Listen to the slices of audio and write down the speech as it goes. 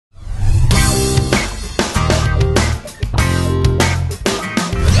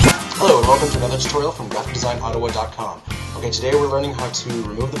tutorial from GraphicDesignOttawa.com. Okay, today we're learning how to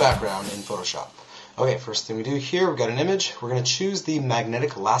remove the background in Photoshop. Okay, first thing we do here, we've got an image. We're going to choose the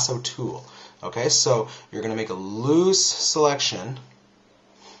magnetic lasso tool. Okay, so you're going to make a loose selection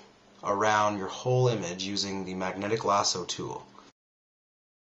around your whole image using the magnetic lasso tool.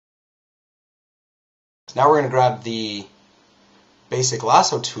 Now we're going to grab the basic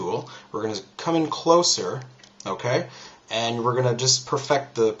lasso tool. We're going to come in closer, okay, and we're going to just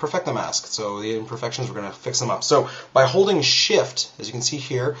perfect the mask. So the imperfections, we're going to fix them up. So by holding Shift, as you can see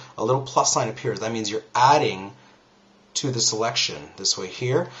here, a little plus sign appears. That means you're adding to the selection this way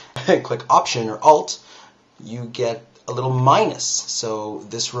here. Click Option or Alt, you get a little minus. So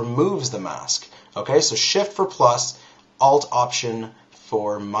this removes the mask. Okay, so Shift for plus, Alt Option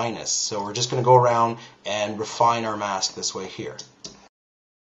for minus. So we're just going to go around and refine our mask this way here.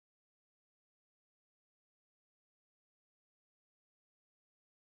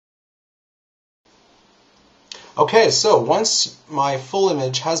 Okay, so once my full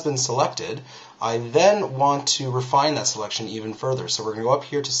image has been selected, I then want to refine that selection even further. So we're going to go up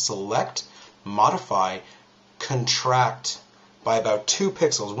here to Select, Modify, Contract by about 2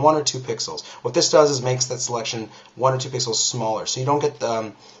 pixels, 1 or 2 pixels. What this does is makes that selection 1 or 2 pixels smaller. So you don't get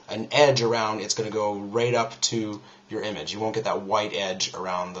an edge around, it's going to go right up to your image. You won't get that white edge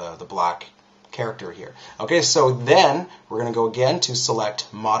around the black character here. Okay, so then we're going to go again to Select,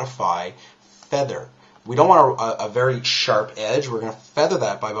 Modify, Feather. We don't want a very sharp edge. We're going to feather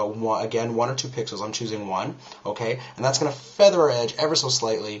that by about 1 or 2 pixels. I'm choosing 1, okay? And that's going to feather our edge ever so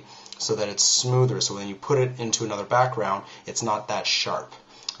slightly so that it's smoother. So when you put it into another background, it's not that sharp,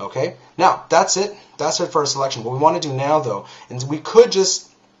 okay? Now, that's it. That's it for our selection. What we want to do now, though, is we could just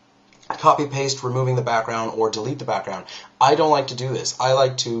copy-paste removing the background or delete the background. I don't like to do this.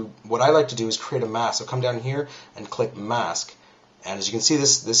 What I like to do is create a mask. So come down here and click Mask. And as you can see,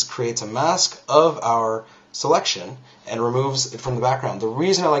 this creates a mask of our selection and removes it from the background. The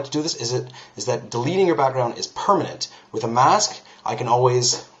reason I like to do this is that deleting your background is permanent. With a mask, I can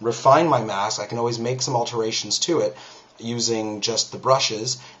always refine my mask. I can always make some alterations to it using just the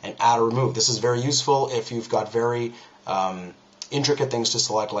brushes and add or remove. This is very useful if you've got very intricate things to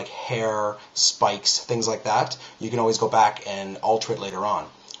select, like hair, spikes, things like that. You can always go back and alter it later on.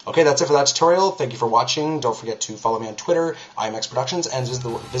 Okay, that's it for that tutorial. Thank you for watching. Don't forget to follow me on Twitter, IMX Productions, and visit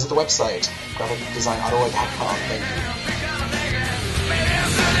the website, GraphicDesignOttawa.com.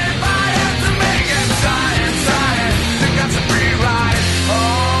 Thank you.